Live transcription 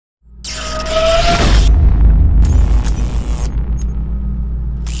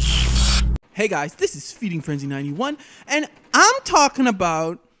Hey guys, this is Feeding Frenzy 91, and I'm talking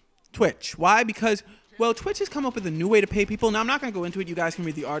about Twitch. Why? Because, well, Twitch has come up with a new way to pay people. Now, I'm not going to go into it. You guys can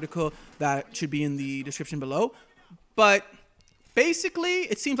read the article that should be in the description below. But basically,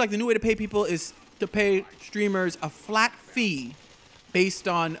 it seems like the new way to pay people is to pay streamers a flat fee based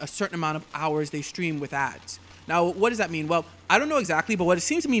on a certain amount of hours they stream with ads. Now, what does that mean? Well, I don't know exactly, but what it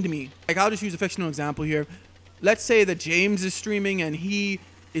seems to mean to me, like I'll just use a fictional example here. Let's say that James is streaming and he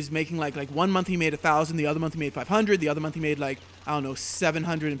is making like 1 month he made 1,000, the other month he made 500, the other month he made like, I don't know,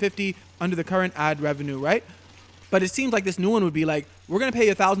 750 under the current ad revenue, right? But it seems like this new one would be like, we're going to pay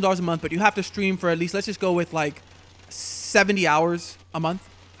you $1,000 a month, but you have to stream for at least, let's just go with like 70 hours a month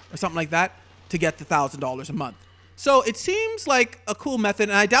or something like that to get the $1,000 a month. So it seems like a cool method,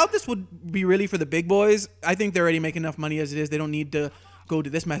 and I doubt this would be really for the big boys. I think they're already making enough money as it is. They don't need to go to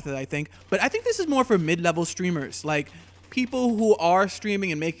this method, I think. But I think this is more for mid-level streamers, like people who are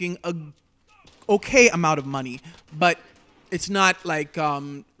streaming and making a okay amount of money, but it's not like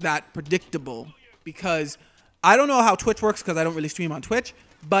that predictable, because I don't know how Twitch works because I don't really stream on Twitch,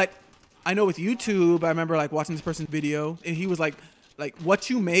 but I know with YouTube, I remember like watching this person's video and he was like what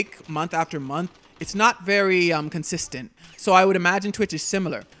you make month after month, it's not very consistent. So I would imagine Twitch is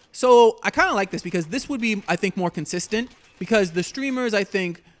similar. So I kind of like this because this would be, I think, more consistent, because the streamers, I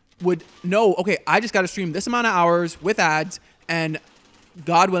think, would know, okay, I just got to stream this amount of hours with ads, and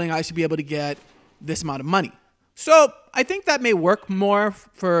God willing, I should be able to get this amount of money. So I think that may work more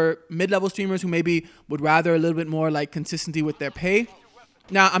for mid-level streamers who maybe would rather a little bit more like consistency with their pay.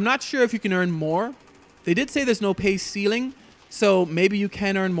 Now, I'm not sure if you can earn more. They did say there's no pay ceiling, so maybe you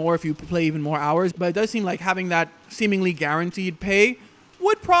can earn more if you play even more hours, but it does seem like having that seemingly guaranteed pay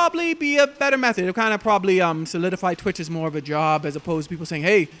would probably be a better method. It kind of probably solidify Twitch as more of a job, as opposed to people saying,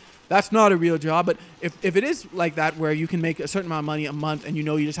 hey, that's not a real job. But if it is like that, where you can make a certain amount of money a month and you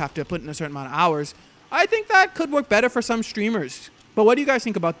know you just have to put in a certain amount of hours, I think that could work better for some streamers. But what do you guys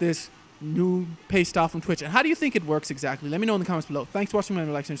think about this new pay style from Twitch? And how do you think it works exactly? Let me know in the comments below. Thanks for watching. Remember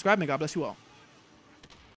to like and subscribe. May God bless you all.